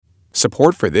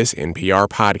Support for this NPR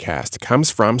podcast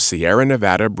comes from Sierra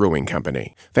Nevada Brewing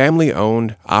Company,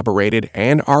 family-owned, operated,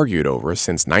 and argued over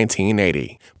since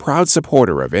 1980. Proud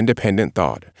supporter of independent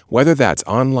thought, whether that's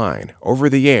online,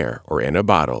 over the air, or in a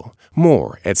bottle.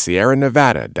 More at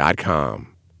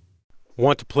sierranevada.com.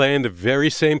 Want to play in the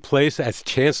very same place as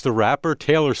Chance the Rapper,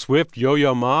 Taylor Swift,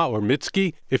 Yo-Yo Ma, or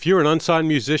Mitski? If you're an unsigned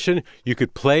musician, you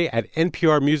could play at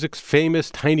NPR Music's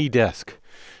famous Tiny Desk.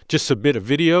 Just submit a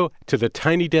video to the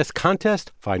Tiny Desk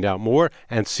contest, find out more,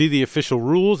 and see the official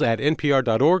rules at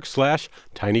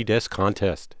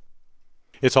npr.org/tinydeskcontest.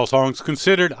 It's All Songs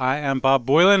Considered. I am Bob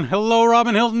Boylan. Hello,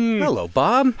 Robin Hilton. Hello,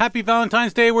 Bob. Happy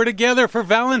Valentine's Day. We're together for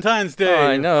Valentine's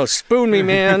Day. I know. Spoon me,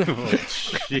 man. Oh,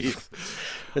 jeez.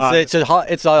 It's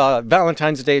a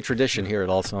Valentine's Day tradition here at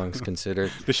All Songs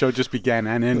Considered. The show just began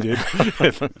and ended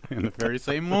in the very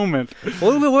same moment.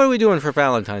 What are we doing for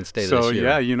Valentine's Day this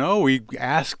year? We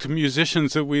asked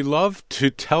musicians that we love to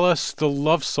tell us the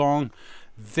love song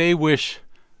they wish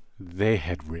they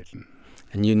had written.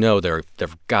 And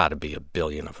there've got to be a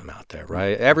billion of them out there,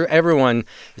 right? Everyone,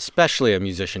 especially a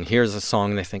musician, hears a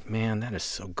song and they think, man, that is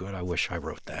so good. I wish I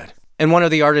wrote that. And one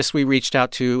of the artists we reached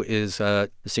out to is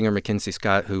the singer Mackenzie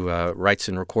Scott, who writes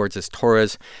and records as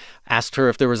Torres. Asked her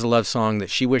if there was a love song that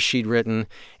she wished she'd written,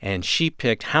 and she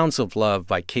picked Hounds of Love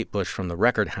by Kate Bush from the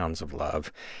record Hounds of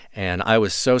Love. And I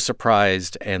was so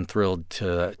surprised and thrilled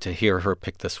to hear her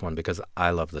pick this one because I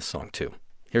love this song too.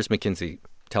 Here's Mackenzie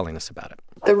telling us about it.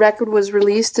 The record was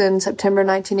released in September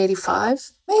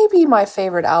 1985. Maybe my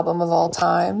favorite album of all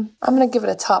time. I'm going to give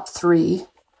it a top 3.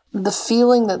 The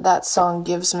feeling that song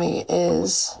gives me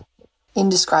is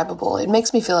indescribable. It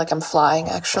makes me feel like I'm flying,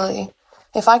 actually.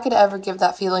 If I could ever give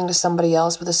that feeling to somebody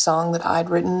else with a song that I'd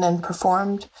written and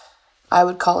performed, I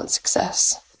would call it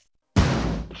success.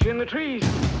 It's in the trees.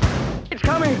 It's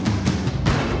coming.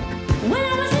 When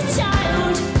I was a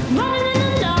child, running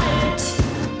in the night,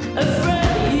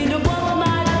 afraid of what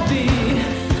might be,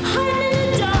 hiding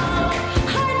in the dark,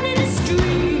 hiding in the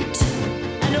street,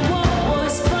 and the world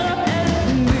was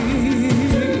following me.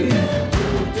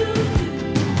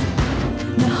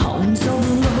 The hounds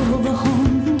of love are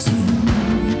haunting me.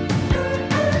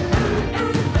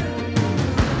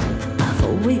 I've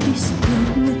always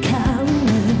been the coward,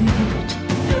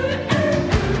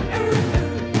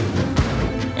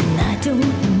 and I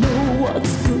don't know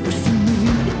what's good for me.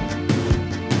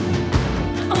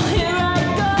 Oh, here I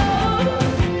go.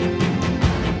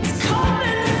 It's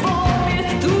coming for me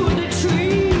through the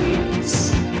trees.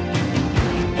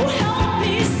 Oh, help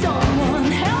me,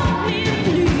 someone, help me,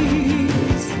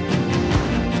 please.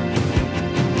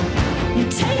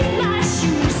 Take my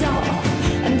shoes off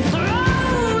and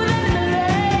throw them in the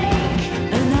lake,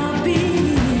 and I'll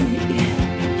be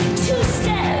 2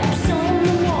 steps on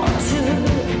the water.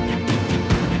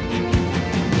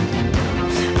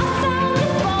 I found the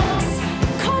fox,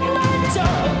 caught my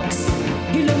dogs.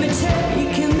 You let me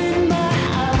take him in my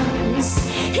hands.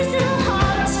 His little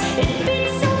heart, it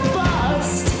beats so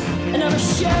fast, and I'm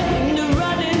ashamed of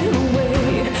running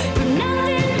away. You're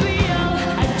nothing real,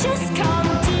 I just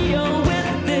can't deal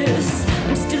with this.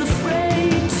 I'm still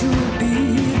afraid to be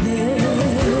there.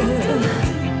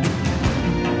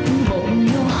 On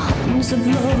your arms of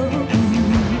love,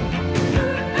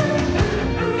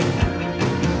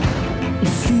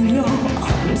 feel your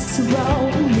arms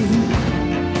surround me.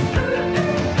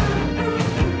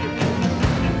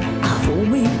 I've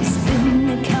always been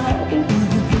a coward.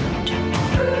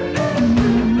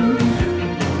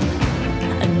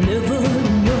 I never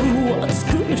know what's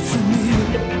good for me.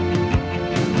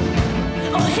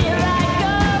 Oh, here I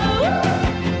go.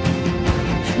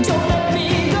 Don't let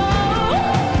me go.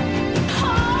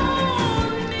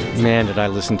 Hold me. Man, did I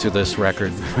listen to this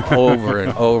record over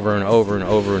and over and over and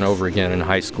over and over again in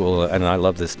high school, and I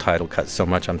love this title cut so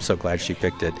much. I'm so glad she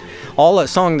picked it. All a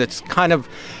song that's kind of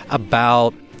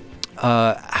about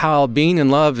how being in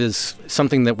love is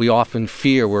something that we often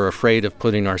fear. We're afraid of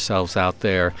putting ourselves out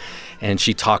there. And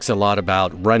she talks a lot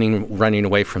about running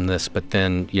away from this, but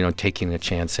then, taking a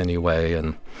chance anyway.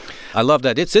 And I love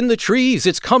that. It's in the trees.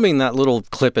 It's coming, that little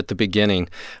clip at the beginning,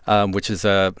 which is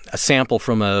a sample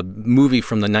from a movie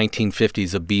from the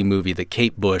 1950s, a B movie that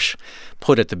Kate Bush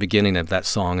put at the beginning of that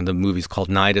song. And the movie's called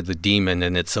Night of the Demon.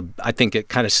 And I think it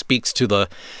kind of speaks to the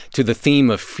theme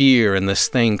of fear and this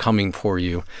thing coming for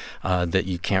you that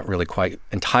you can't really quite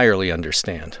entirely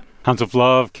understand. Hounds of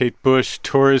Love, Kate Bush,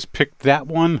 Torres picked that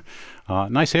one.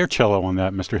 Nice air cello on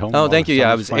that, Mr. Hilton. Oh, thank you.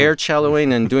 Yeah, I was air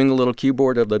celloing and doing the little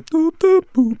keyboard of the...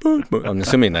 I'm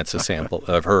assuming that's a sample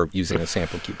of her using a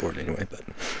sample keyboard anyway. But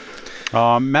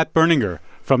Matt Berninger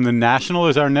from The National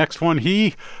is our next one.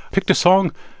 He picked a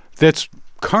song that's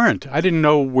current. I didn't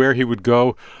know where he would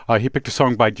go. He picked a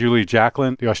song by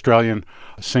Jacklin, the Australian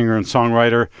singer and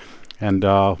songwriter. And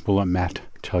we'll let Matt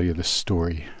tell you the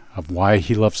story of why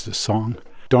he loves this song.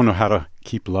 Don't Know How to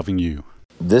Keep Loving You.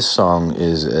 This song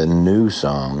is a new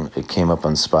song. It came up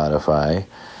on Spotify,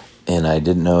 and I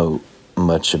didn't know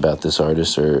much about this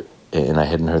artist, and I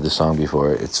hadn't heard the song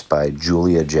before. It's by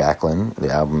Juliet Jacklin.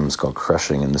 The album is called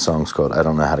Crushing, and the song's called I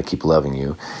Don't Know How to Keep Loving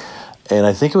You. And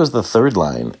I think it was the third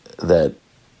line that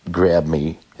grabbed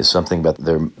me, is something about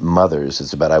their mothers.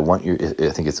 It's about I want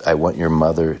your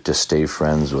mother to stay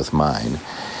friends with mine.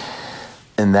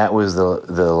 And that was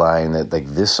the line that, like,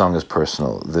 this song is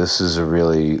personal. This is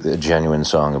a genuine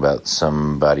song about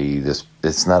somebody.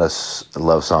 It's not a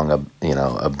love song,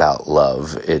 about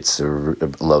love. It's a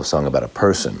love song about a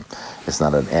person. It's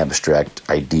not an abstract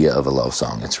idea of a love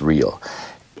song. It's real.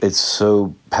 It's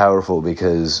so powerful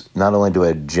because not only do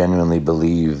I genuinely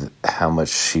believe how much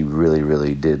she really,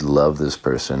 really did love this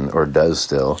person, or does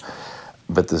still,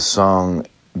 but the song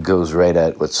goes right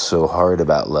at what's so hard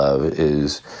about love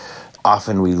is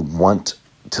often we want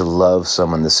to love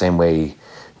someone the same way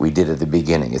we did at the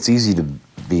beginning. It's easy to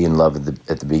be in love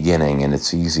at the beginning, and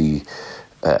it's easy.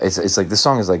 It's like this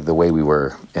song is like the way we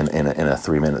were in a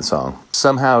 3-minute song.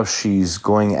 Somehow she's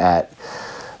going at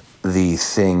the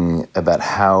thing about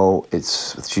how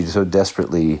she so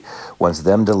desperately wants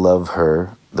them to love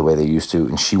her the way they used to,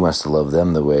 and she wants to love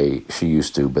them the way she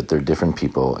used to, but they're different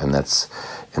people, and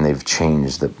they've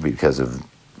changed because of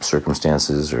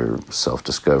circumstances or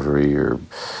self-discovery, or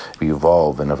we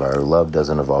evolve, and if our love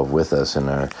doesn't evolve with us, and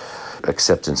our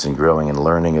acceptance and growing and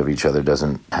learning of each other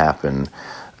doesn't happen,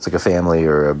 it's like a family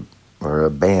or a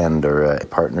band or a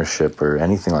partnership or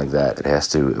anything like that. It has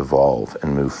to evolve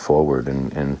and move forward,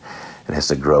 and it has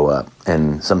to grow up.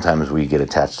 And sometimes we get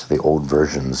attached to the old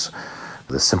versions,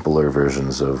 the simpler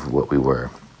versions of what we were.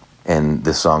 And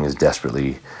this song is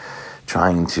desperately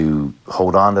trying to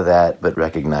hold on to that, but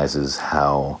recognizes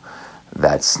how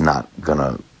that's not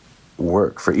gonna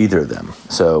work for either of them.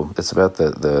 So it's about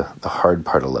the hard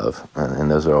part of love, and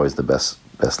those are always the best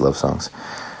love songs.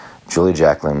 Julie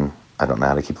Jacklin, I Don't Know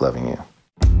How to Keep Loving You.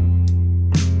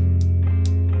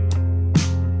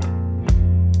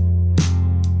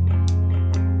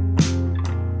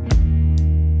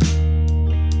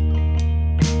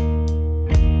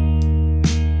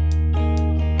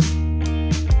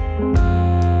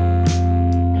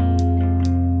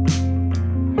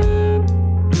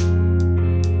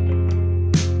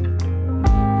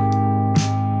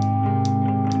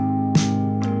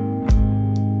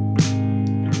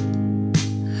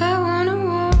 I wanna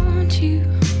want you.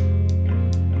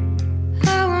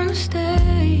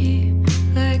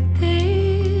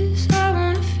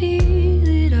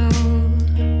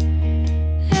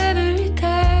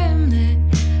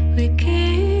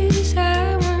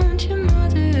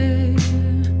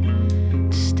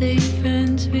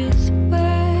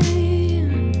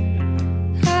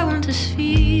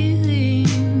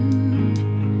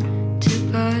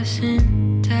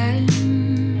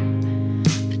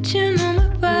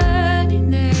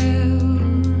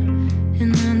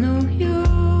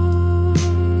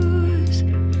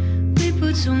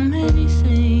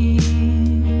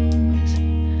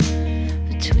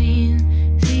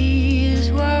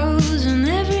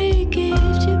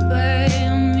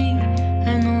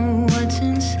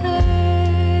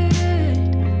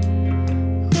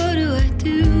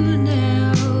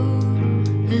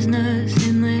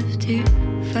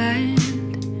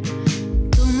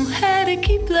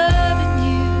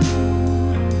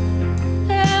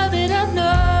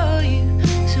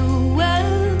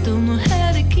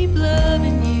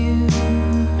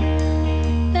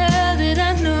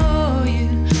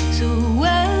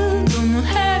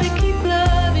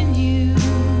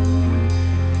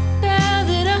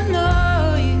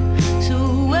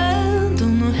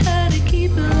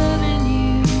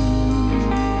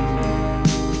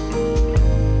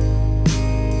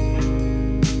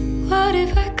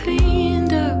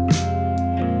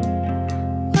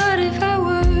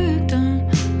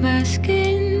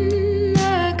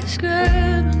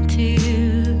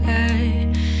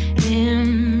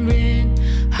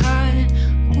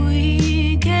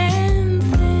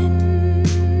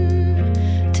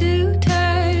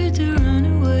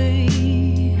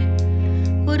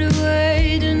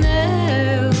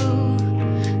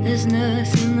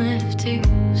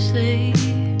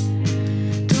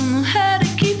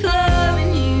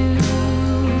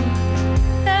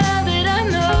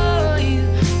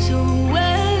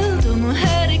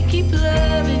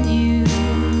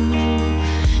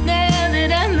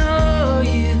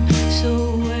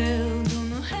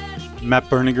 Matt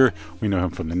Berninger. We know him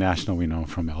from The National. We know him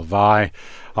from Elvi.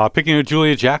 Picking a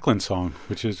Juliet Jacklin song,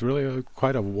 which is really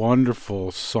quite a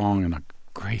wonderful song and a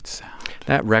great sound.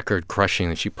 That record, Crushing,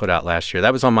 that she put out last year,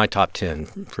 that was on my top 10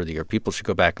 for the year. People should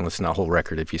go back and listen to that whole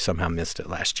record if you somehow missed it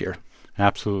last year.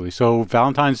 Absolutely. So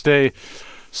Valentine's Day,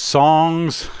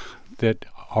 songs that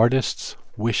artists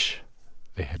wish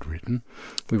they had written.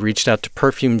 We reached out to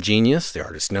Perfume Genius, the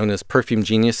artist known as Perfume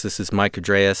Genius. This is Mike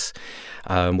Andreas.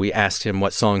 We asked him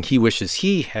what song he wishes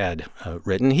he had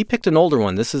written. He picked an older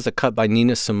one. This is a cut by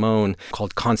Nina Simone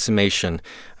called Consummation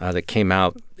that came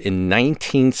out in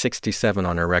 1967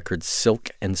 on her record Silk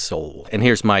and Soul. And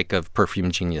here's Mike of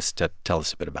Perfume Genius to tell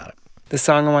us a bit about it. The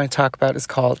song I want to talk about is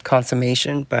called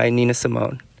Consummation by Nina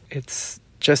Simone. It's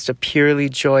just a purely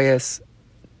joyous,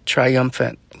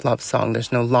 triumphant love song.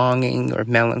 There's no longing or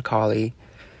melancholy.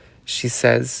 She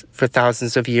says, "For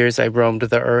thousands of years I roamed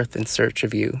the earth in search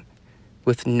of you,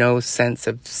 with no sense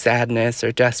of sadness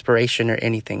or desperation or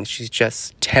anything." She's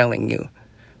just telling you.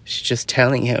 She's just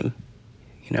telling him,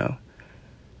 you know.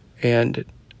 And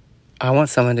I want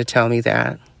someone to tell me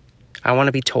that. I want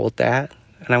to be told that.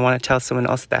 And I want to tell someone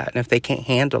else that. And if they can't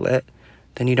handle it,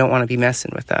 then you don't want to be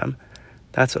messing with them.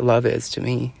 That's what love is to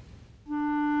me.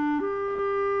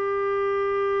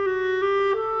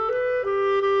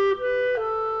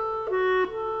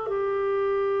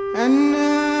 And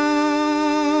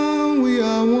now we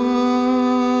are one.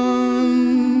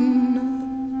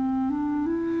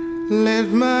 Let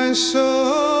my soul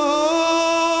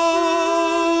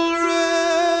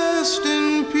rest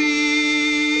in peace.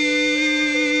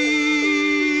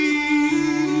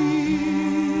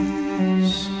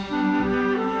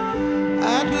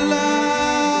 At last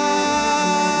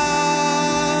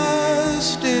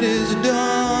it is done.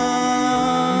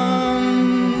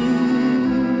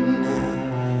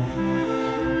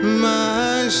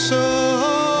 My soul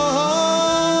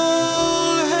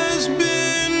has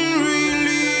been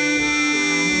released.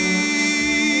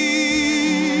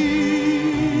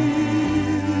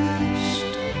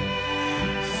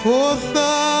 For thousands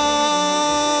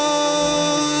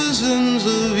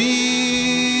of years,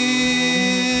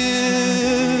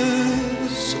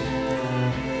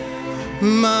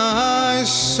 my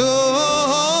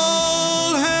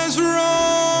soul has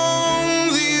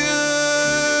roamed the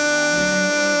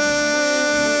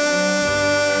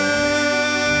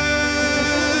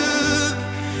earth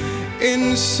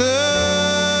in search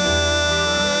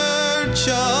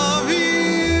of you,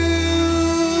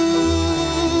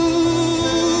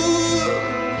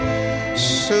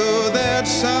 so that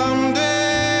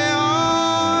someday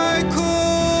I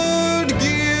could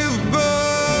give birth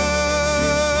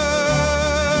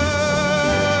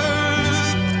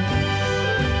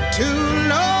to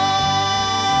love.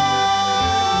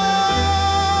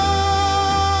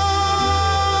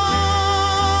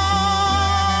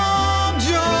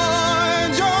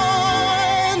 Joy,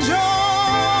 joy, joy,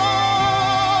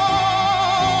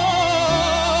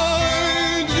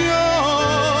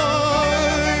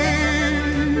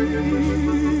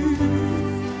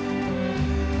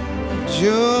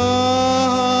 joy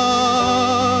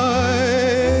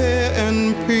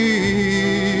and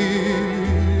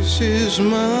peace is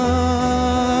mine.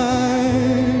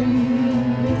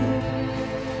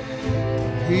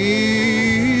 Peace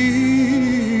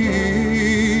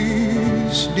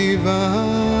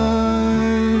divine.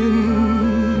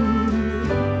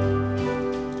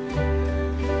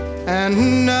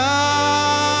 And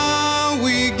now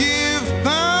we give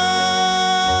thanks.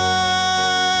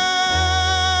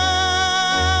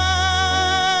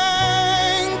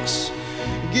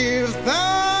 Give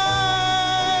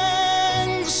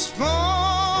thanks for.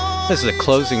 This is a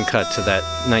closing cut to that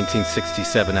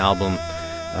 1967 album,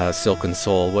 Silk and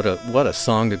Soul. What a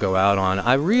song to go out on.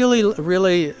 I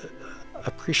really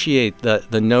appreciate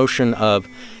the notion of,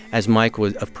 as Mike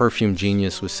of Perfume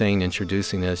Genius was saying,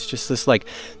 introducing this, just this like,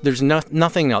 there's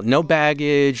nothing else, no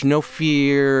baggage, no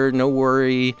fear, no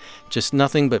worry, just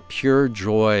nothing but pure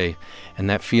joy and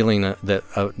that feeling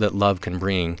that love can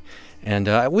bring.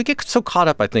 And we get so caught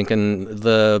up, I think, in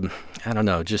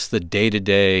just the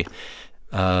day-to-day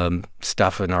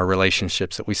stuff in our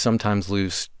relationships that we sometimes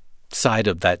lose sight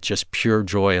of that just pure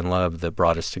joy and love that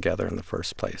brought us together in the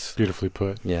first place. Beautifully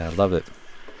put. Yeah, I love it.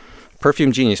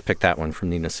 Perfume Genius picked that one from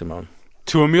Nina Simone.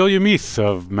 To Amelia Meath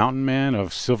of Mountain Man of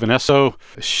Sylvanesso,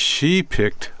 she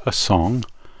picked a song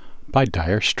by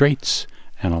Dire Straits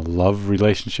and a love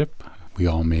relationship we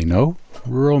all may know,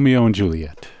 Romeo and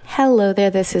Juliet. Hello there,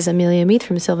 this is Amelia Meath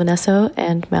from Sylvanesso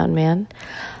and Mountain Man.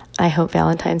 I hope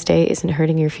Valentine's Day isn't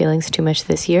hurting your feelings too much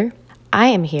this year. I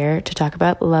am here to talk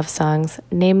about love songs,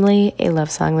 namely a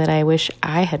love song that I wish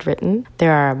I had written.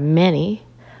 There are many,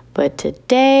 But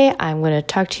today I'm going to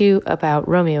talk to you about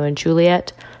Romeo and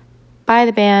Juliet by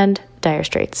the band Dire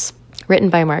Straits, written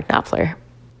by Mark Knopfler.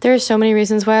 There are so many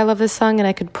reasons why I love this song, and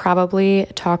I could probably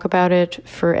talk about it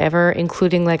forever,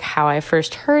 including like how I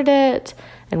first heard it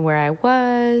and where I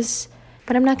was,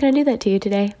 but I'm not going to do that to you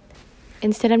today.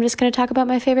 Instead, I'm just going to talk about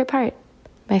my favorite part.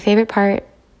 My favorite part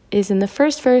is in the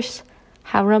first verse,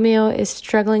 how Romeo is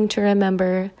struggling to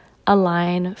remember a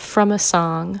line from a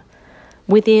song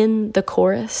within the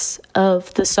chorus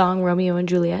of the song Romeo and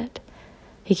Juliet.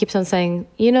 He keeps on saying,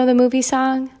 you know the movie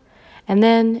song? And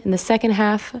then in the second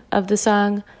half of the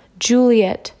song,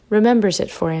 Juliet remembers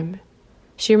it for him.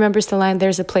 She remembers the line,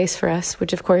 "There's a place for us,"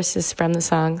 which of course is from the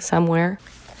song Somewhere,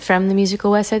 from the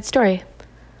musical West Side Story.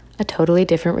 A totally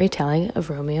different retelling of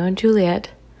Romeo and Juliet.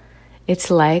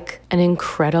 It's like an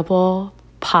incredible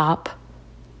pop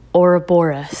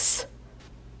Ouroboros.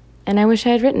 And I wish I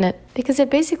had written it, because it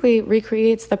basically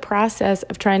recreates the process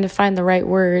of trying to find the right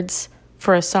words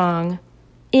for a song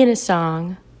in a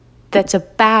song that's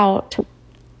about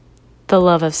the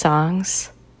love of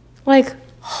songs. Like,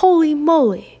 holy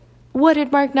moly, what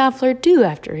did Mark Knopfler do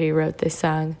after he wrote this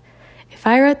song? If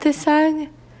I wrote this song,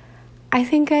 I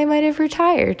think I might have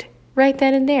retired right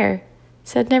then and there.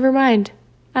 Said, never mind,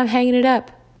 I'm hanging it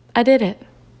up. I did it.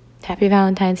 Happy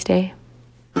Valentine's Day.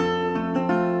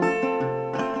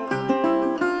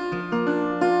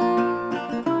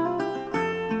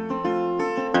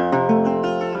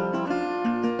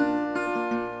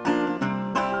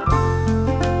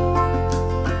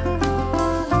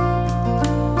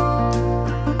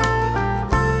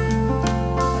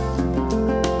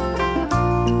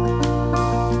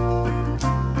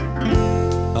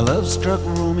 Struck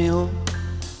Romeo,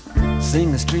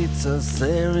 sing the streets a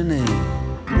serenade,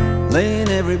 laying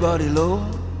everybody low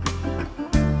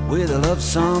with a love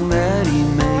song that he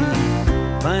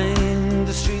made. Find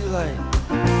the streetlight,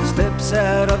 steps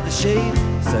out of the shade,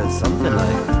 says something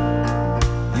like,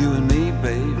 you and me,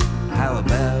 babe, how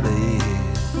about it?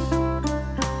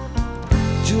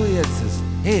 Juliet says,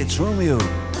 hey, it's Romeo,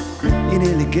 he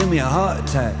nearly gave me a heart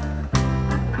attack.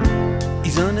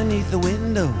 He's underneath the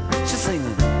window, she's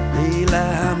singing, hey,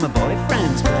 lie, my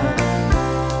boyfriend's back.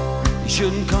 You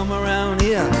shouldn't come around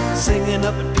here singing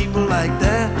up at people like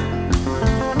that.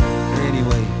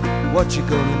 Anyway, what you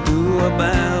gonna do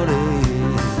about it?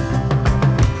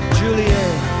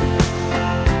 Juliet,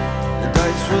 the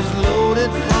dice was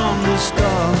loaded from the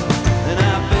start, and I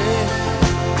bet,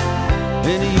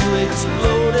 and you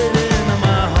exploded into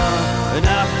my heart, and I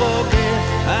forget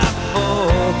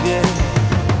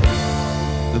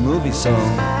the movie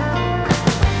song.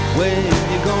 When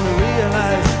you're gonna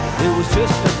realize it was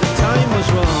just that the time was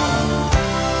wrong,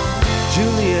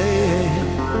 Juliet.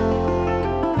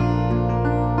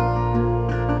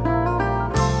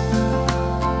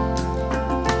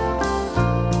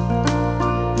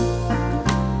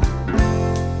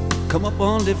 Come up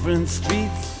on different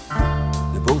streets,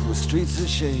 they both were streets of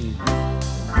shame.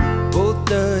 Both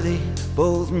dirty,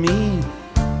 both mean,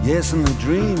 yes, and the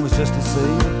dream was just the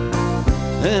same.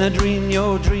 And I dreamed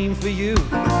your dream for you,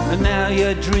 and now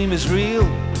your dream is real.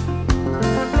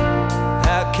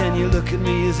 How can you look at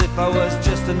me as if I was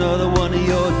just another one of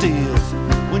your deals?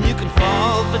 When you can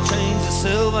fall for chains of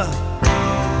silver,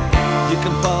 you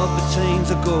can fall for chains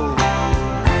of gold,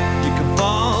 you can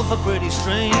fall for pretty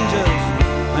strangers,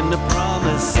 and the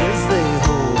promises they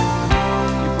hold.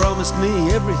 You promised me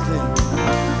everything,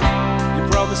 you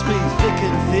promised me thick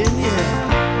and thin, yeah.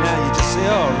 Now you just say,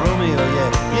 oh, Romeo, yeah.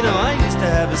 You know, I used to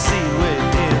have a scene with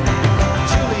him.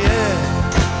 Juliet,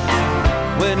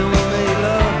 when we made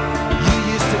love, you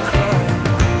used to cry.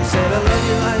 You said, I love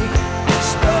you like the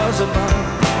stars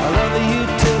above. I love you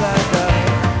till I die.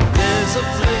 There's a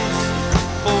place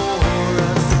for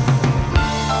us.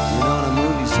 You know, the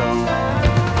movie song.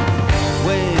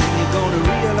 When you're gonna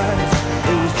realize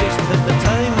it was just that the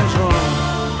time was wrong.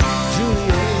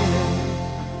 Juliet.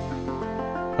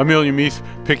 Amelia Meath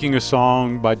picking a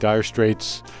song by Dire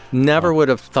Straits. Never would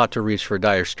have thought to reach for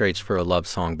Dire Straits for a love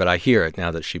song, but I hear it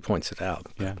now that she points it out.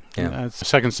 Yeah. That's the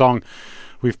second song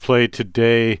we've played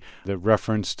today that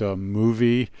referenced a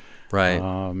movie. Right.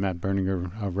 Matt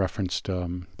Berninger referenced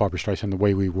Barbra Streisand, The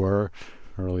Way We Were,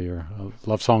 earlier.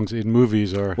 Love songs in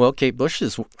movies are... Well, Kate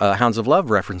Bush's Hounds of Love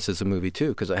references a movie, too,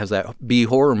 because it has that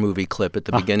B-horror movie clip at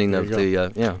the beginning of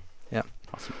the... Yeah.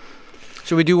 Awesome.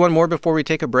 Should we do one more before we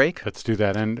take a break? Let's do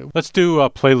that. And let's do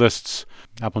playlists,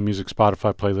 Apple Music,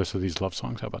 Spotify playlists of these love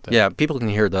songs. How about that? Yeah, people can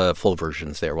hear the full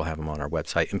versions there. We'll have them on our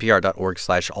website,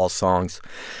 npr.org/allsongs.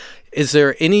 Is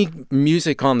there any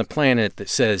music on the planet that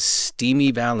says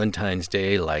Steamy Valentine's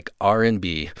Day like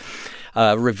R&B?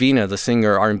 Raveena, the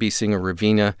singer, R&B singer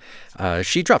Raveena,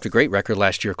 she dropped a great record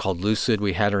last year called Lucid.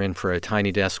 We had her in for a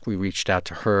Tiny Desk. We reached out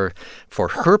to her for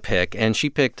her pick, and she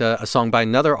picked a song by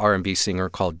another R&B singer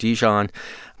called Dijon.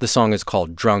 The song is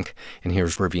called Drunk, and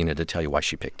here's Raveena to tell you why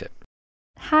she picked it.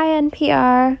 Hi,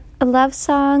 NPR. A love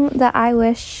song that I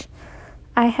wish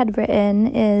I had written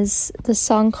is the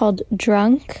song called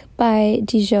Drunk by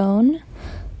Dijon.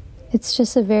 It's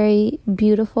just a very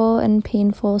beautiful and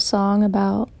painful song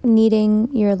about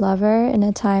needing your lover in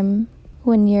a time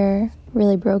when you're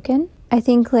really broken. I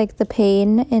think like the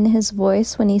pain in his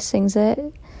voice when he sings it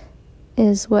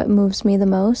is what moves me the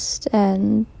most,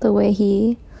 and the way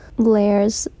he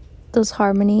layers those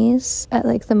harmonies at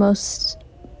like the most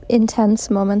intense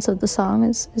moments of the song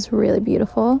is really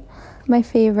beautiful. My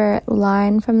favorite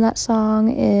line from that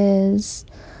song is,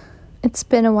 "It's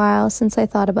been a while since I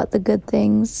thought about the good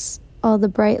things, all the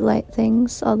bright light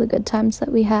things, all the good times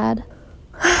that we had."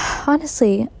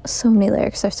 Honestly, so many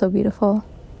lyrics are so beautiful.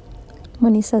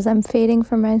 When he says, "I'm fading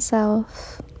for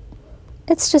myself,"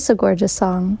 it's just a gorgeous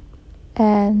song.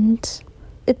 And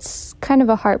it's kind of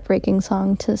a heartbreaking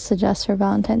song to suggest for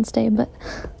Valentine's Day, but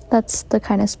that's the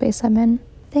kind of space I'm in.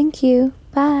 Thank you.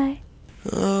 Bye.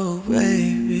 Oh,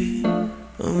 baby,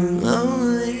 I'm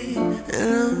lonely and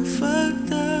I'm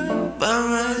fucked up by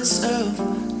myself.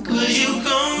 Could you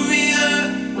call me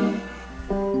up?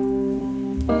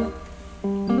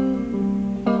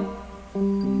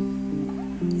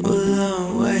 Well,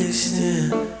 I'm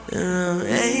wasting and I'm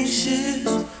anxious.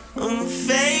 I'm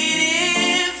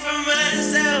fading from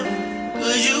myself.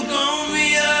 Could you call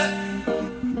me up?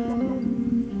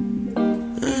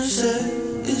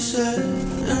 It's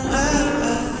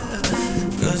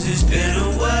cause it's been a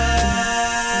while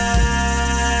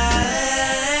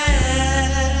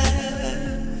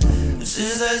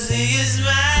since I see you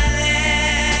smiling,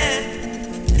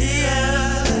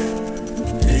 yeah,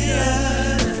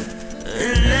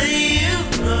 and now you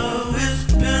know it's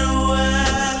been a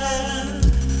while,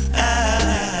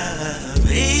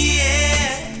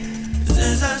 yeah,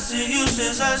 since I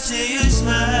see you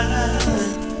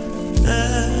smiling,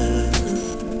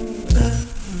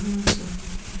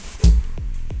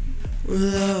 well,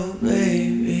 oh,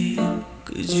 baby,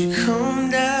 could you calm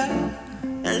down?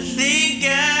 I think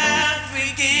I'm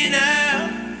freaking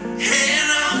out,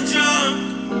 and I'm drunk.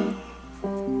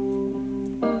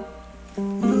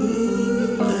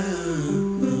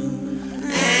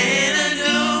 And I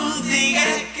don't think I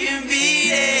can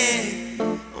beat it.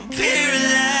 I'm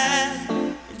paralyzed,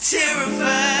 I'm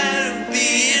terrified of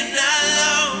being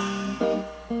alone.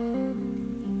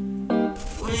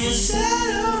 When you said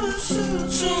I was so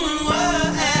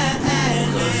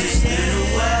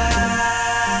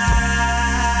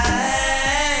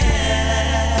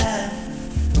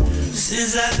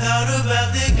since I thought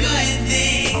about the good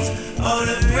things, all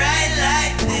the bright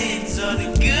light things, all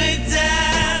the good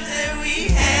times that we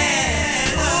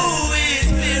had. Oh,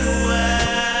 it's been a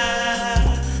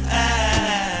while,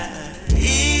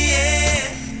 yeah,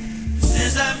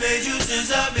 since I made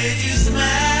you smile.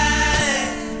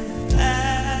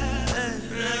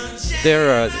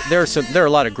 There are a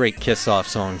lot of great kiss-off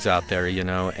songs out there, you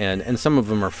know, and some of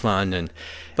them are fun,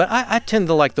 but I tend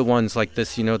to like the ones like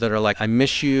this, you know, that are like, I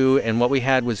miss you, and what we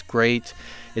had was great.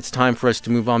 It's time for us to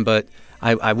move on, but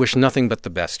I wish nothing but the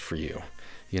best for you.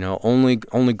 You know, only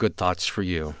good thoughts for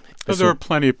you. Well, there are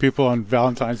plenty of people on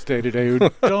Valentine's Day today who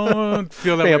don't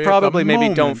feel that way. Probably at the maybe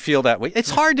moment. Don't feel that way.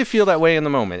 It's hard to feel that way in the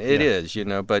moment. It is, you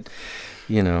know, but,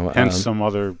 you know. And some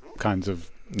other kinds of.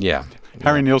 Yeah.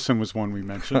 Harry Nilsson was one we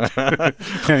mentioned.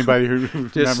 Anybody who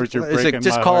remembers You're Breaking My Heart. Is it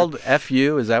just called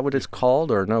F.U.? Is that what it's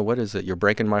called? Or no, what is it? You're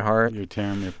Breaking My Heart? You're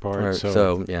Tearing Me Apart.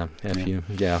 So yeah, F.U.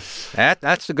 Yeah.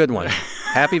 That's a good one.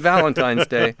 Happy Valentine's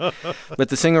Day. But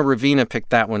the singer Raveena picked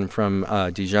that one from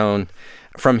Dijon,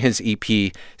 from his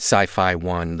EP Sci-Fi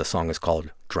 1. The song is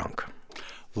called Drunk.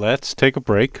 Let's take a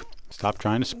break. Stop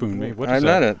trying to spoon me. What is I'm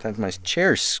that? not. My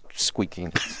chair's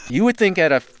squeaking. You would think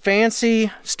at a fancy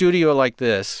studio like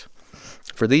this,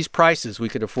 for these prices, we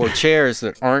could afford chairs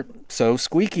that aren't so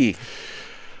squeaky.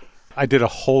 I did a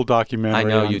whole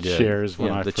documentary on you did. chairs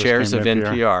when I the first chairs came of to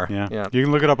NPR. Yeah. You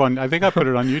can look it up on, I think I put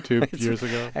it on YouTube years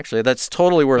ago. Actually, that's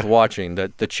totally worth watching.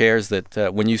 The chairs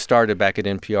that, when you started back at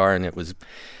NPR, and it was,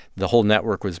 the whole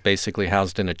network was basically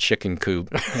housed in a chicken coop.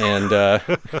 And,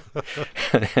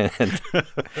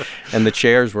 and the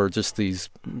chairs were just these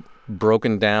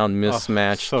broken down,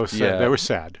 mismatched. So sad. Yeah, they were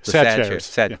sad. Sad chairs.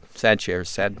 Sad chairs.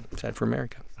 Sad for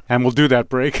America. And we'll do that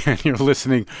break, and you're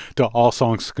listening to All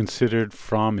Songs Considered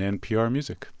from NPR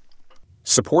Music.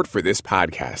 Support for this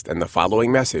podcast and the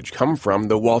following message come from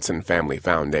the Walton Family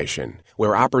Foundation.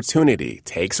 where opportunity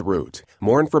takes root.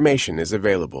 More information is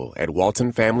available at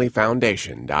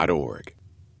waltonfamilyfoundation.org.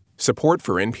 Support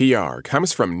for NPR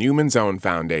comes from Newman's Own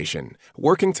Foundation,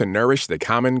 working to nourish the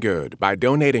common good by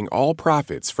donating all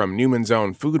profits from Newman's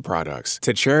Own food products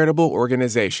to charitable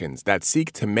organizations that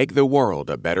seek to make the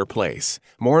world a better place.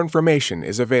 More information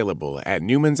is available at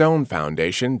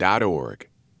newmansownfoundation.org.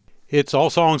 It's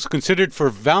all songs considered for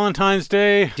Valentine's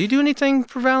Day. Do you do anything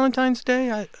for Valentine's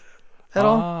Day at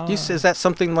all? Is that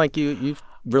something like you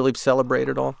really celebrate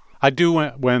at all? I do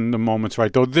when the moment's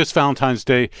right, though this Valentine's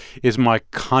Day is my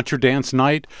contra dance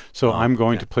night, so I'm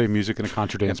going to play music in a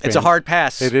contra dance band. It's a hard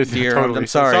pass, It is, dear. totally. I'm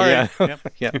sorry. Yeah.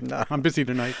 Yep. No. I'm busy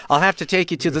tonight. I'll have to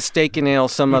take you to the Steak and Ale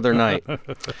some other night.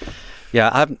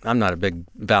 Yeah, I'm not a big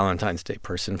Valentine's Day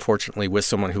person, fortunately, with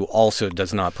someone who also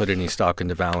does not put any stock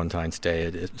into Valentine's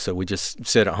Day. So we just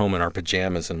sit at home in our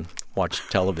pajamas and watch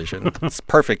television. It's a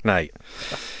perfect night.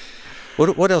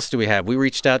 What else do we have? We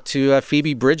reached out to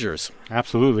Phoebe Bridgers.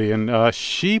 Absolutely, and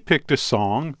she picked a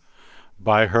song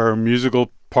by her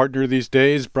musical partner these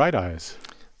days, Bright Eyes.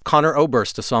 Conor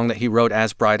Oberst, a song that he wrote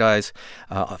as Bright Eyes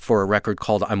for a record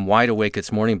called I'm Wide Awake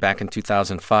It's Morning back in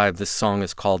 2005. This song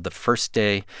is called The First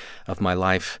Day of My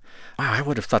Life. Wow, I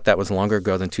would have thought that was longer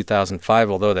ago than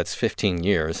 2005, although that's 15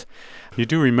 years. You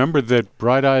do remember that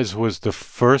Bright Eyes was the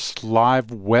first live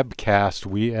webcast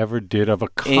we ever did of a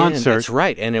concert. That's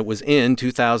right, and it was in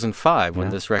 2005 when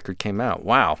this record came out.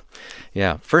 Wow.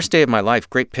 Yeah, First Day of My Life,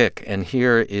 great pick. And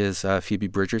here is Phoebe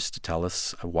Bridgers to tell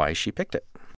us why she picked it.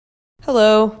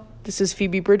 Hello, this is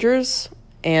Phoebe Bridgers,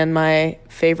 and my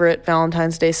favorite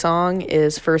Valentine's Day song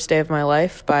is First Day of My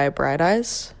Life by Bright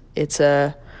Eyes. It's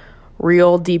a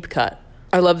real deep cut.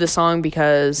 I love this song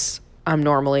because I'm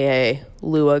normally a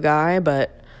Lua guy,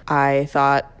 but I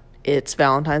thought it's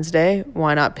Valentine's Day.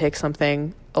 Why not pick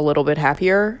something a little bit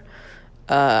happier?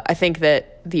 I think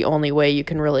that the only way you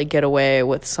can really get away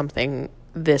with something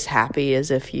this happy is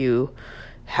if you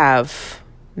have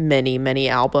many, many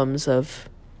albums of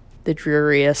the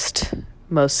dreariest,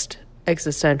 most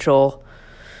existential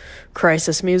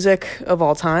crisis music of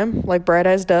all time, like Bright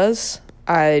Eyes does.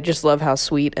 I just love how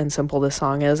sweet and simple this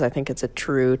song is. I think it's a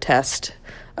true test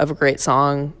of a great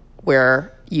song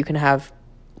where you can have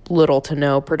little to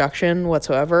no production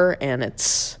whatsoever, and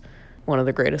it's one of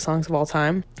the greatest songs of all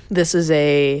time. This is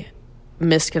a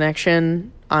missed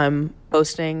connection I'm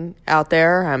posting out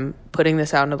there. I'm putting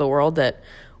this out into the world that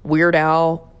Weird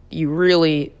Al, you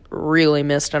really, really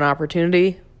missed an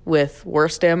opportunity with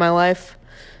Worst Day of My Life.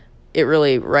 It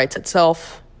really writes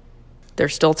itself.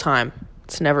 There's still time.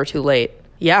 It's never too late.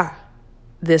 Yeah,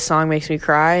 this song makes me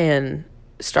cry in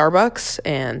Starbucks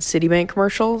and Citibank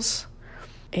commercials,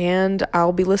 and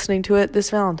I'll be listening to it this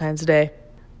Valentine's Day.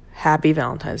 Happy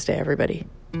Valentine's Day, everybody.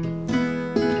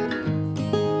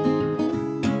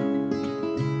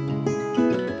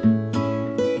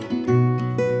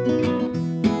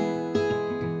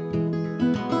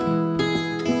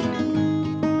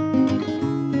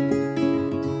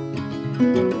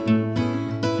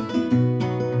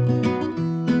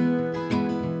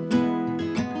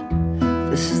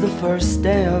 First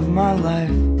day of my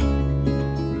life.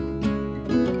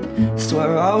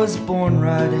 Swear I was born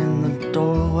right in the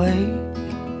doorway.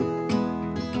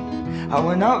 I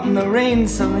went out in the rain,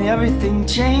 suddenly everything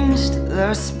changed.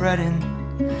 They're spreading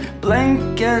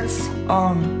blankets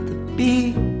on the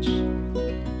beach.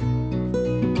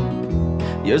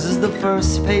 Yours is the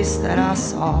first face that I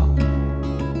saw.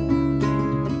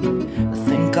 I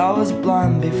think I was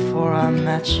blind before I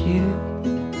met you.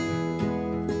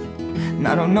 And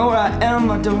I don't know where I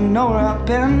am, I don't know where I've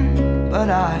been,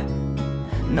 but I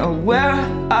know where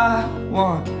I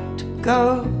want to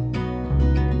go.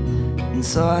 And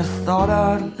so I thought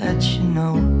I'd let you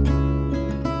know.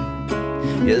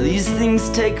 Yeah, these things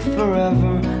take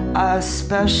forever, I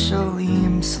especially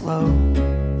am slow.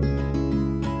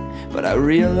 But I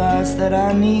realized that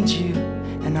I need you,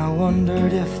 and I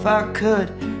wondered if I could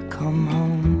come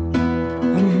home.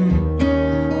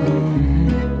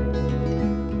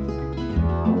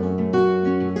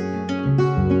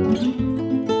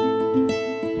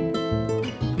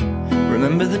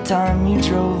 Remember the time you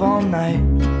drove all night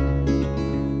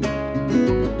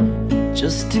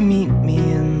just to meet me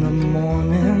in the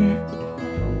morning?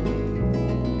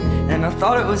 And I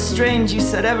thought it was strange, you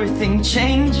said everything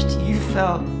changed. You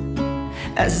felt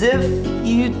as if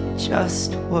you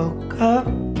just woke up.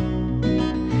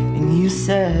 And you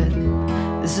said,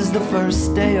 this is the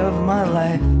first day of my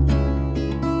life.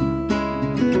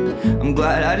 I'm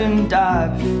glad I didn't die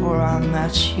before I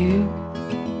met you.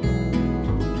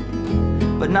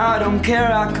 But now I don't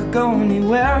care, I could go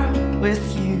anywhere with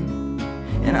you,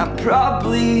 and I'd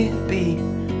probably be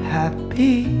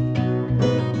happy.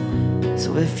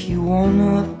 So if you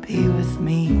wanna be with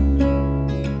me,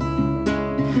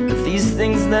 but these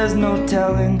things there's no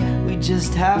telling, we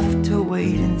just have to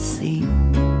wait and see.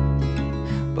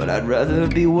 But I'd rather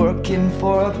be working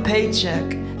for a paycheck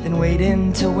than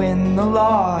waiting to win the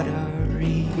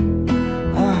lottery.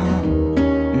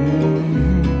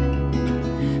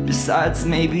 Besides,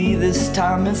 maybe this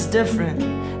time it's different.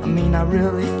 I mean, I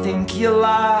really think you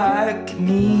like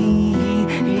me.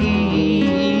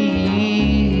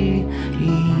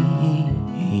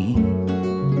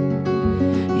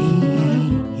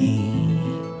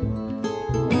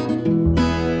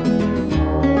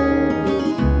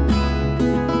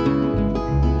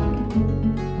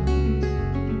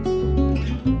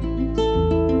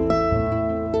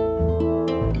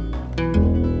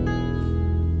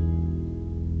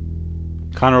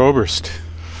 Conor Oberst.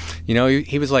 You know,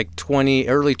 he was like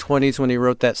early 20s when he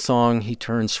wrote that song. He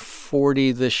turns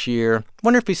 40 this year.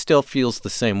 Wonder if he still feels the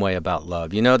same way about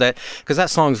love. You know that? Because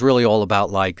that song's really all about,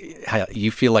 like, how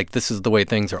you feel like this is the way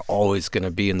things are always going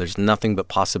to be and there's nothing but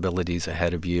possibilities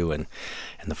ahead of you. And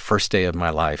the first day of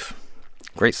my life.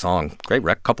 Great song. Great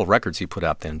couple records he put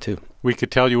out then, too. We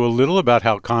could tell you a little about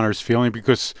how Conor's feeling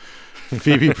because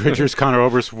Phoebe Bridgers, Conor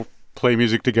Oberst play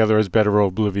music together as Better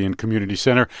Oblivion Community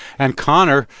Center. And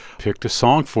Conor picked a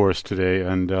song for us today.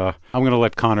 And I'm going to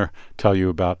let Conor tell you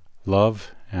about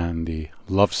love and the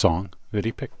love song that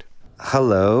he picked.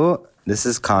 Hello, this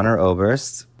is Conor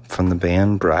Oberst from the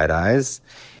band Bright Eyes.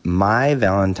 My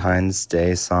Valentine's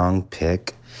Day song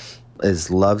pick is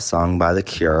Lovesong by The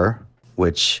Cure,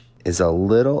 which is a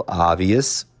little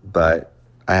obvious, but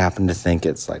I happen to think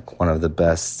it's like one of the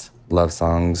best love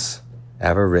songs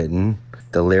ever written.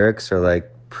 The lyrics are like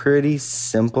pretty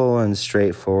simple and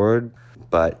straightforward,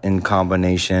 but in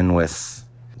combination with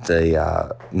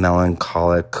the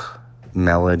melancholic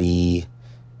melody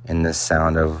and the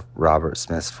sound of Robert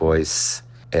Smith's voice,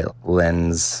 it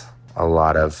lends a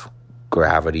lot of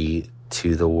gravity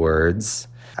to the words.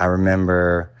 I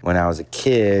remember when I was a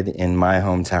kid in my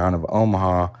hometown of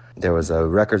Omaha, there was a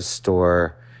record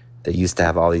store that used to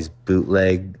have all these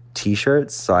bootleg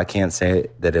t-shirts, so I can't say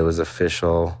that it was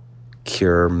official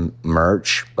Cure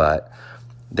merch, but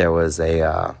there was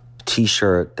a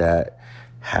t-shirt that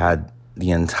had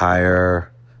the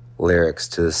entire lyrics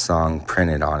to the song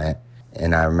printed on it.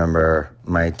 And I remember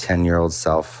my 10-year-old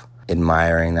self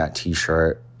admiring that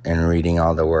t-shirt and reading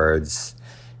all the words.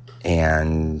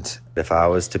 And if I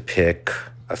was to pick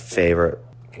a favorite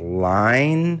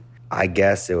line, I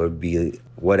guess it would be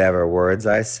whatever words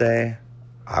I say,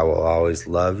 I will always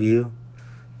love you.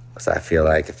 Because I feel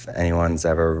like if anyone's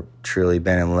ever truly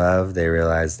been in love, they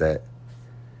realize that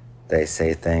they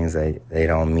say things they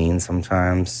don't mean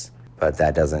sometimes, but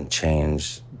that doesn't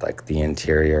change like the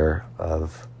interior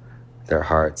of their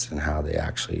hearts and how they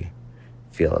actually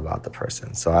feel about the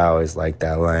person. So I always like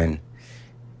that line.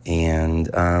 And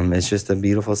it's just a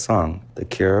beautiful song. The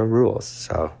Cure rules.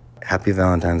 So happy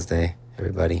Valentine's Day,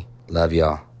 everybody. Love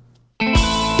y'all.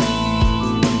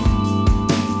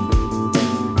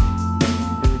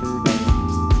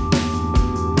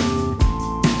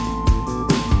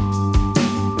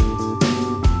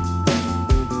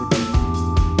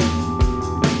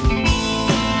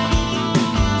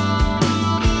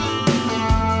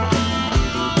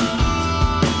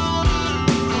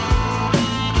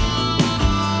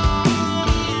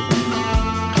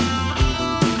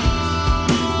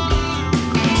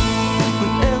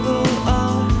 Whenever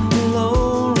I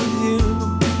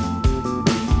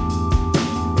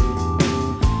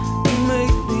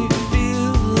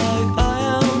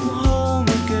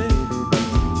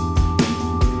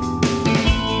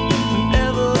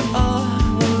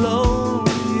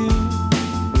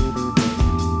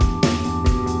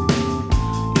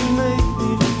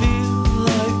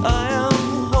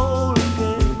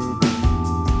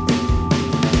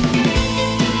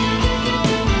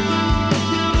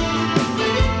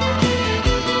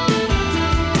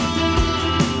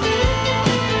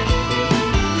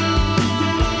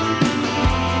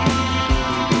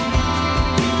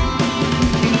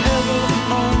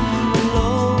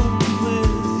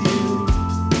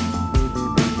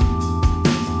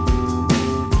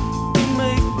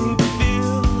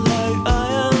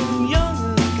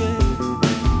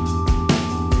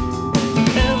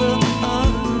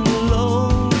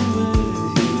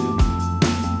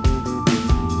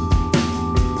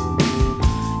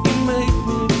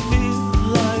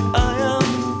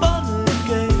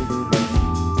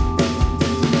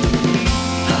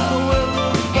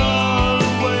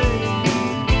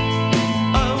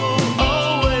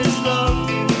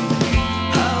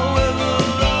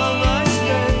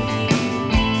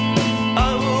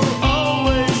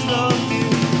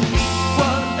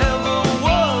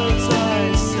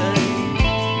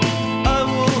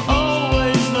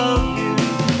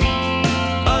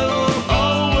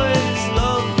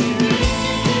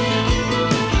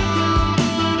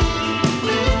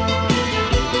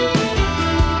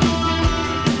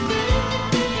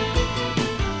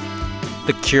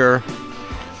Cure,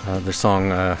 their song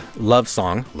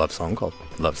Lovesong called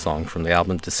Lovesong from the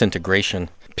album Disintegration,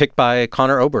 picked by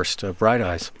Conor Oberst of Bright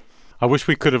Eyes. I wish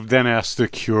we could have then asked The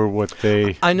Cure what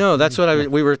they... I know, that's what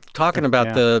we were talking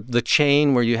about, the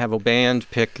chain where you have a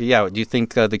band pick. Yeah, do you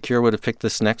think The Cure would have picked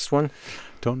this next one?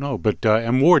 Don't know, but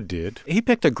M. Ward did. He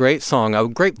picked a great song, a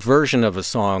great version of a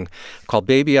song called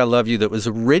Baby I Love You that was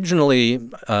originally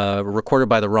recorded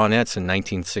by the Ronettes in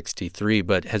 1963,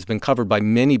 but has been covered by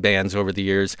many bands over the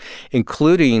years,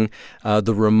 including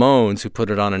the Ramones, who put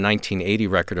it on a 1980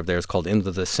 record of theirs called Into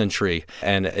the Century.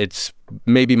 And it's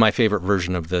maybe my favorite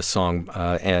version of this song,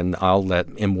 and I'll let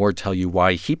M. Ward tell you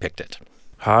why he picked it.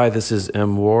 Hi, this is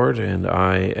M. Ward, and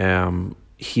I am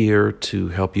here to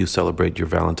help you celebrate your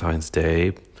Valentine's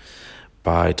Day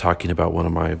by talking about one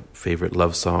of my favorite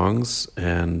love songs,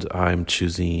 and I'm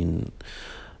choosing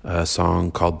a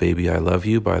song called Baby I Love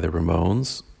You by the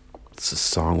Ramones. It's a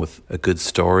song with a good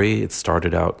story. It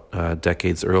started out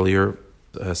decades earlier,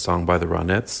 a song by the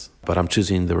Ronettes, but I'm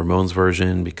choosing the Ramones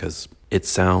version because it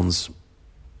sounds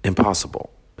impossible.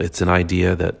 It's an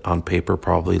idea that on paper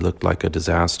probably looked like a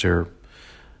disaster,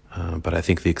 but I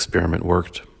think the experiment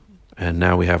worked. And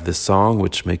now we have this song,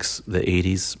 which makes the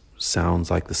 80s sound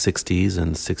like the 60s,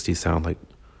 and the 60s sound like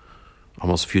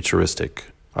almost futuristic.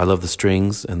 I love the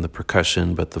strings and the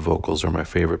percussion, but the vocals are my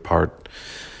favorite part.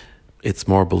 It's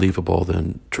more believable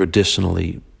than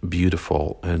traditionally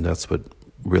beautiful, and that's what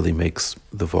really makes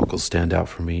the vocals stand out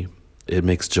for me. It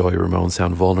makes Joey Ramone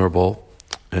sound vulnerable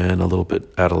and a little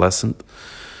bit adolescent,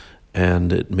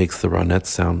 and it makes the Ronettes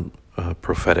sound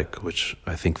prophetic, which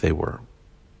I think they were.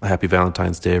 Happy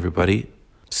Valentine's Day, everybody.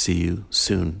 See you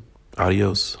soon.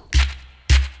 Adios.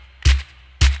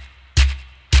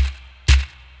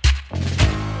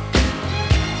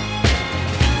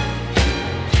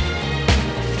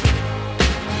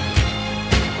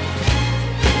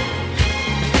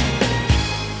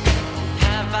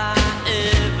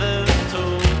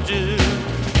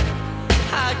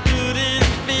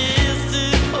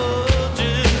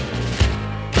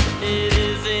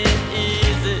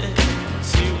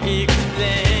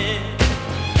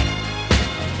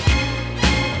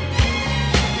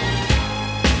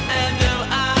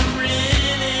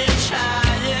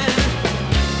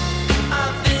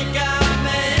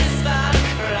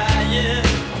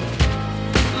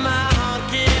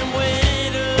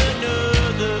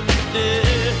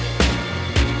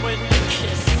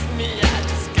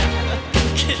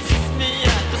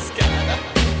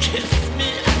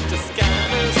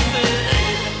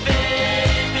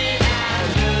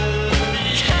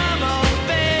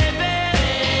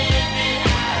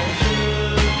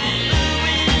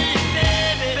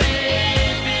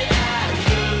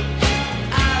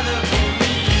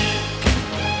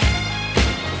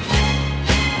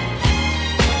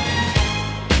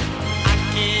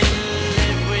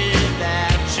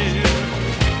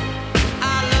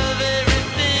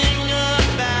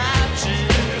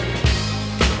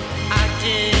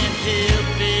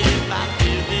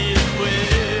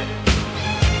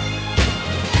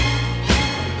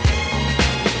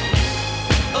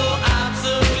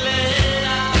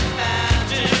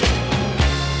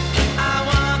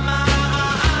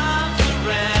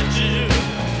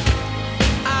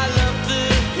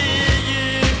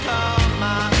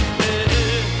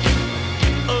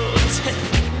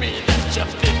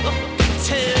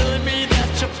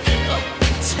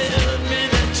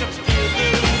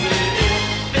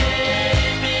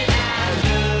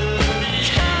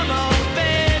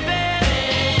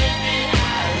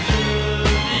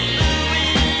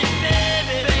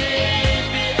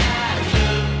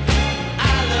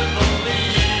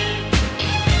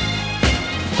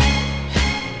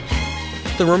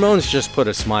 The Ramones just put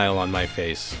a smile on my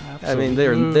face. Absolutely.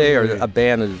 I mean, they are a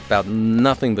band about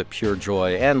nothing but pure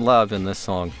joy and love in this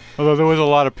song. Although there was a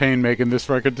lot of pain making this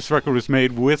record. This record was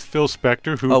made with Phil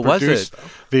Spector, who produced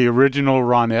the original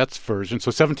Ronettes version.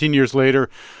 So 17 years later,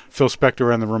 Phil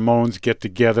Spector and the Ramones get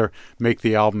together, make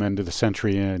the album End of the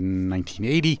Century in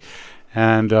 1980.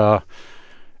 And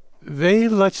they,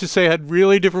 let's just say, had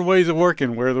really different ways of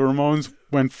working, where the Ramones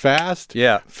went fast.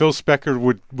 Yeah. Phil Spector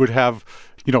would have,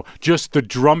 you know, just the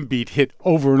drum beat hit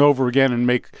over and over again and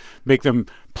make them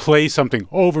play something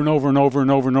over and over and over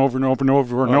and over and over and over and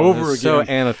over and over again. So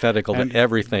antithetical to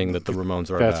everything that the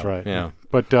Ramones are about. That's right. Yeah.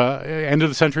 But End of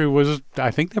the Century was,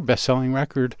 I think, their best-selling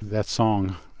record. That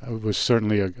song was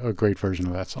certainly a great version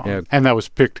of that song. Yeah. And that was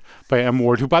picked by M.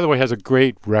 Ward, who, by the way, has a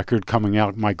great record coming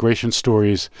out, Migration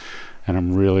Stories. and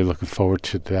I'm really looking forward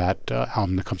to that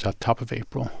album that comes out top of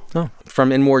April. Oh,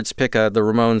 from Inward's pick, the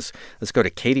Ramones, let's go to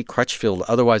Katie Crutchfield,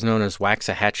 otherwise known as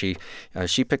Waxahatchee.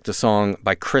 She picked a song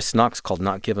by Chris Knox called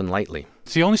Not Given Lightly.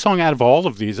 It's the only song out of all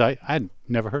of these I'd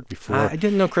never heard before. I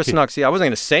didn't know Chris Knox. See, I wasn't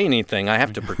going to say anything. I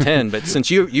have to pretend, but since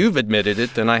you've admitted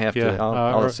it, then I have to.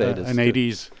 I'll say it.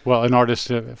 An artist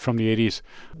from the 80s.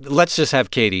 Let's just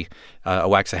have Katie,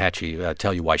 Waxahatchee,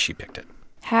 tell you why she picked it.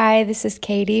 Hi, this is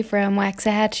Katie from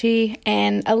Waxahatchee,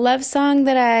 and a love song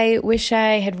that I wish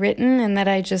I had written and that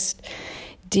I just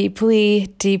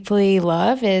deeply, deeply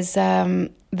love is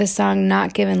the song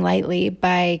Not Given Lightly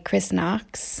by Chris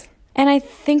Knox. And I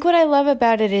think what I love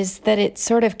about it is that it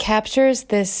sort of captures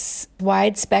this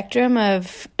wide spectrum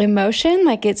of emotion.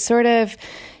 Like it sort of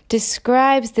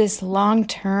describes this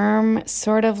long-term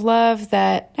sort of love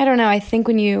that, I don't know, I think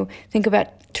when you think about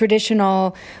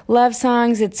traditional love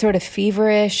songs, it's sort of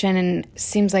feverish and it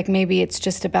seems like maybe it's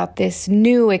just about this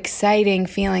new, exciting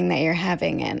feeling that you're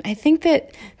having. And I think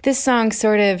that this song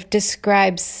sort of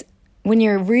describes when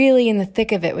you're really in the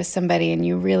thick of it with somebody and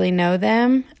you really know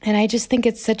them. And I just think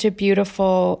it's such a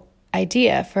beautiful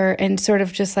idea and sort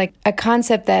of just like a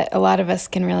concept that a lot of us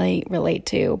can really relate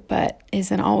to, but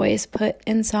isn't always put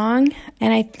in song.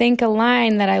 And I think a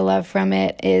line that I love from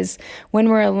it is, when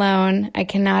we're alone, I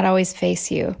cannot always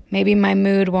face you. Maybe my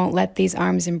mood won't let these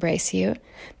arms embrace you.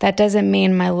 That doesn't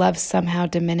mean my love's somehow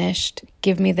diminished.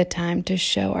 Give me the time to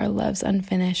show our love's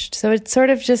unfinished. So it's sort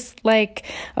of just like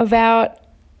about,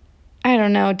 I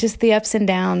don't know, just the ups and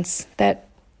downs that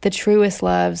the truest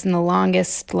loves and the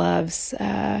longest loves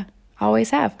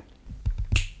always have.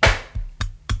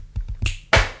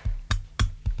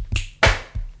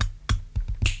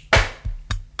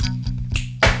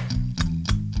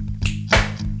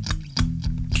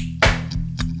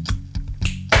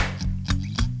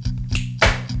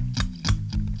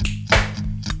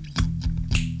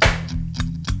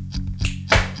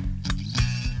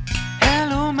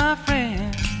 Hello, my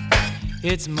friend.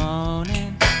 It's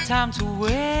morning, time to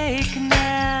wake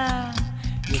now.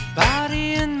 Your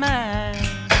body and mind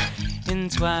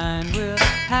entwined, we'll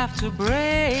have to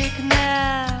break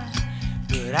now.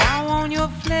 But I want your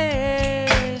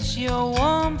flesh, your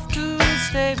warmth to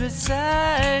stay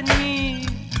beside me.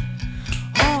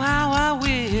 Oh, how I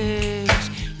wish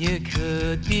you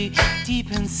could be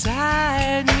deep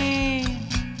inside me.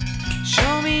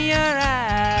 Show me your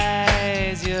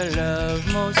eyes, your love,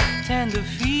 most tender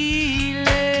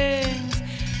feelings,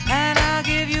 and I'll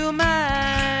give you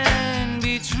mine.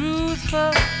 Be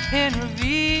truthful in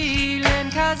revealing,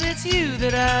 'cause it's you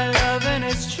that I love and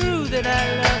it's true that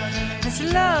I love. It's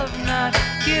love not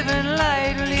given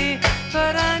lightly,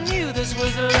 but I knew this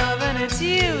was love, and it's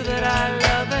you that I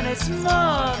love, and it's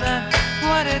more than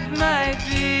what it might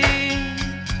be.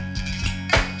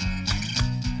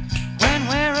 When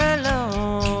we're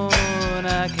alone,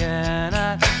 I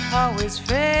cannot always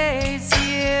face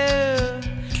you.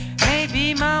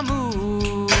 Maybe my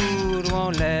mood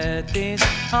won't let these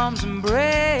arms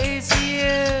embrace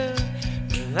you,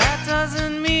 but that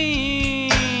doesn't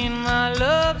mean my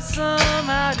love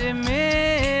somehow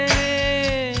diminished.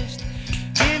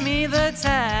 Give me the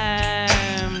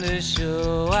time to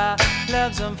show our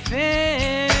love's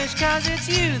unfinished, 'cause it's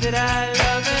you that I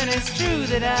love and it's true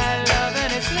that I love,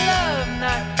 and it's love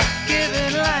not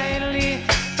given lightly,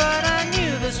 but I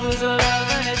knew this was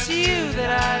love, and it's you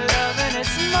that I love, and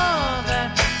it's more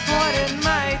than what it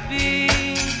might be.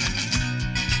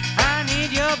 I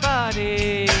need your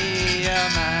body, your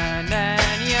mind,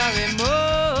 and your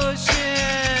emotions.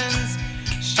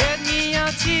 Shed me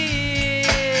your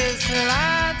tears till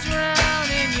I drown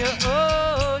in your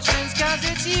oceans, 'cause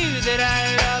it's you that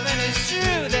I love, and it's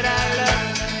true that I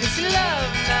love. It's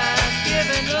love not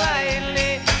given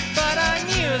lightly, but I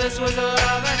knew this was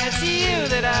love, and it's you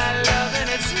that I love, and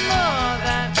it's more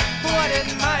than what it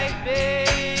might be.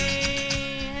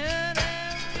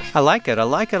 I like it a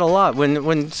lot.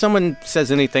 When someone says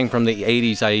anything from the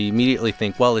 80s, I immediately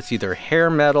think, well, it's either hair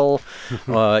metal,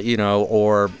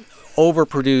 or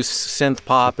overproduced synth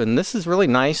pop, and this is really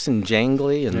nice and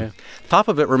jangly, and top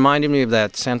of it reminded me of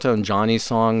that Santo and Johnny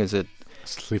song. Is it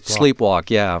Sleepwalk?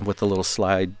 Yeah, with the little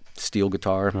slide steel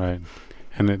guitar. Right.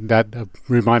 And that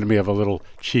reminded me of a little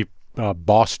cheap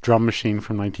Boss drum machine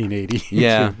from 1980.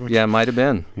 Yeah, it might have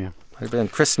been. Yeah. Might have been.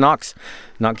 Chris Knox,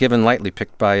 Not Given Lightly,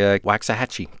 picked by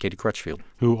Waxahatchee, Katie Crutchfield.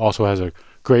 Who also has a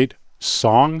great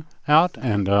song out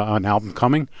and an album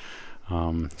coming.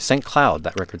 St. Cloud,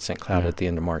 that record, St. Cloud, at the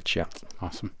end of March, yeah.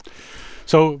 Awesome.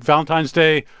 So Valentine's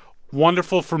Day,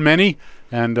 wonderful for many,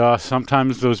 and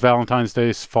sometimes those Valentine's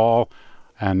Days fall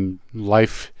and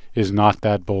life is not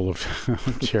that bowl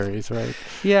of cherries, right?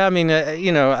 Yeah, I mean,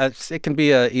 it can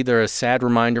be either a sad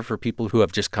reminder for people who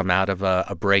have just come out of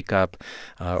a breakup,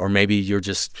 or maybe you're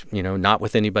just, not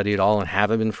with anybody at all and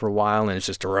haven't been for a while, and it's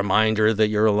just a reminder that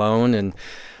you're alone.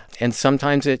 And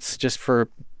sometimes it's just for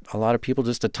a lot of people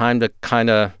just a time to kind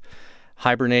of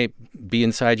hibernate, be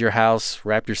inside your house,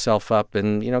 wrap yourself up,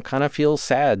 and, kind of feel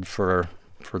sad for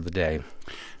the day.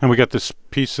 And we got this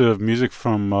piece of music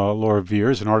from Laura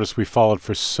Veers, an artist we followed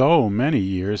for so many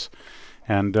years.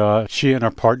 And she and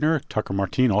her partner, Tucker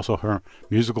Martine, also her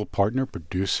musical partner,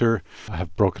 producer,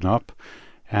 have broken up.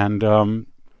 And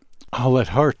I'll let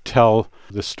her tell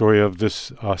the story of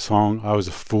this song, I Was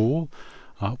a Fool,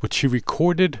 which she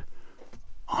recorded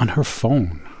on her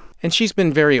phone. And she's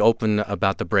been very open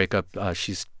about the breakup.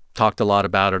 She's talked a lot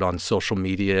about it on social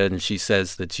media, and she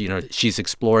says that, she's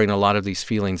exploring a lot of these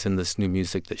feelings in this new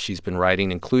music that she's been writing,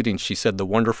 including, she said, the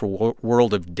wonderful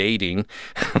world of dating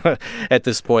at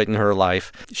this point in her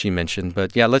life, she mentioned.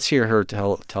 But yeah, let's hear her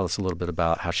tell us a little bit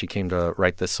about how she came to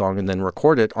write this song and then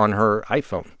record it on her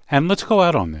iPhone. And let's go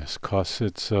out on this, because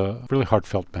it's a really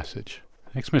heartfelt message.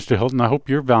 Thanks, Mr. Hilton. I hope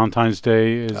your Valentine's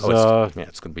Day is... it's going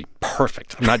to be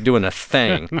perfect. I'm not doing a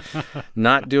thing.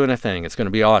 Not doing a thing. It's going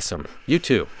to be awesome. You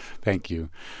too. Thank you.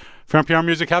 From NPR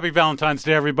Music, happy Valentine's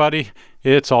Day, everybody.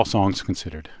 It's All Songs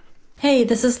Considered. Hey,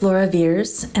 this is Laura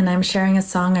Veers, and I'm sharing a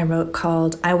song I wrote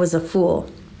called I Was a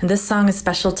Fool. And this song is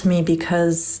special to me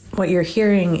because what you're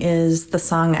hearing is the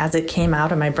song as it came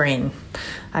out of my brain.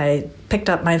 I picked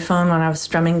up my phone when I was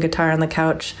strumming guitar on the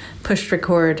couch, pushed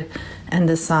record, and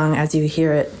this song, as you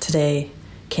hear it today,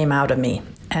 came out of me.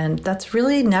 And that's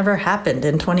really never happened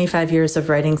in 25 years of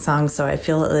writing songs, so I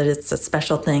feel that it's a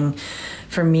special thing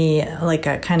for me, like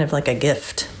a kind of like a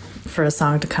gift for a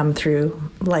song to come through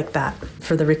like that.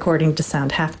 For the recording to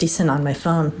sound half decent on my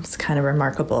phone, it's kind of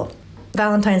remarkable.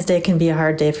 Valentine's Day can be a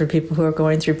hard day for people who are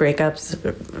going through breakups,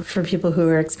 for people who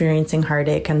are experiencing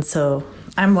heartache, and so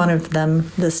I'm one of them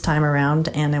this time around,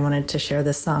 and I wanted to share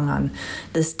this song on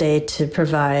this day to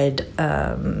provide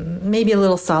maybe a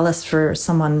little solace for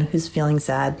someone who's feeling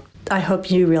sad. I hope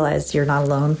you realize you're not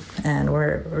alone, and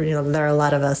there are a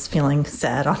lot of us feeling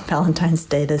sad on Valentine's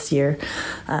Day this year,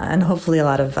 and hopefully a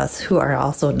lot of us who are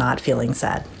also not feeling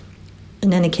sad.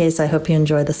 In any case, I hope you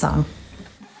enjoy the song.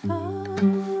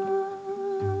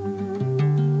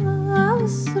 I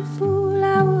was a fool,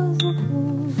 I was a fool.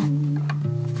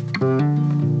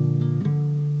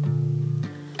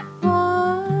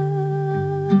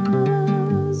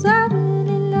 Was I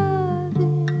really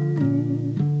loving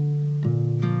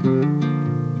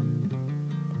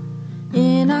you?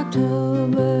 In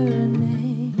October and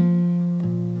May,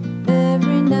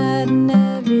 every night and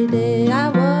every day, I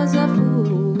was a fool.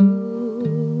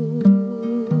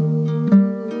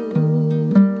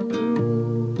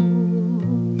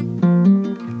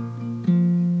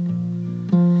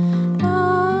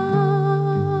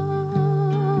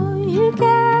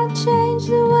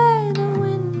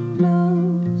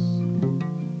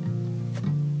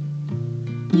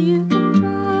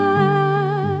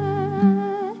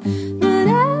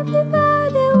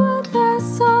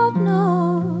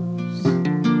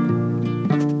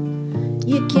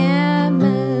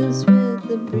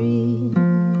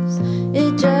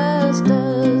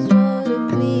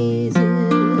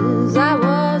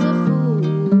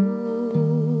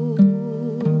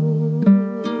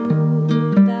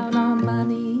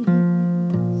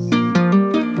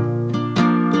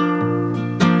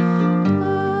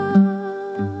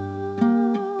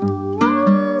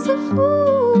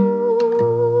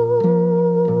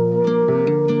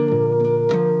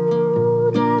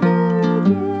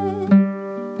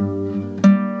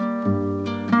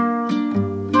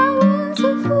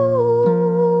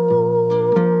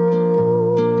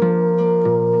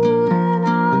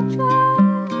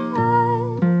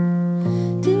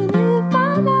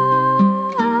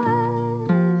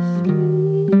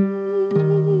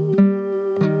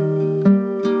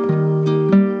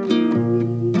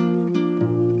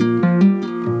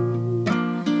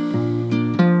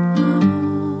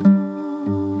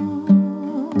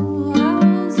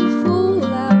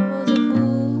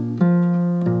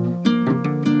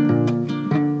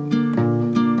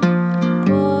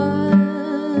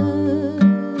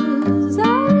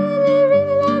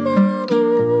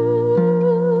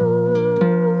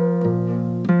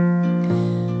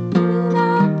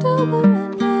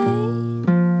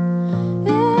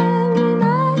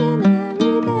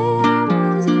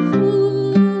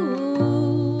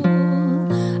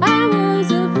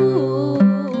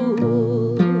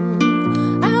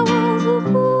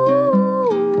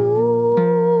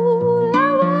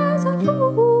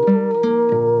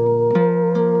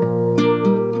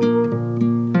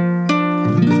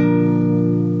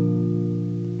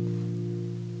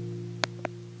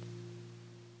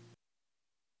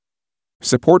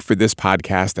 Support for this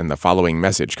podcast and the following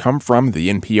message come from the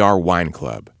NPR Wine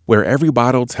Club, where every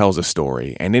bottle tells a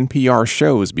story and NPR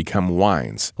shows become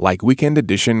wines, like Weekend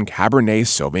Edition Cabernet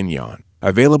Sauvignon.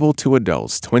 Available to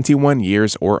adults 21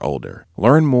 years or older.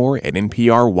 Learn more at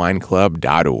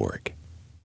nprwineclub.org.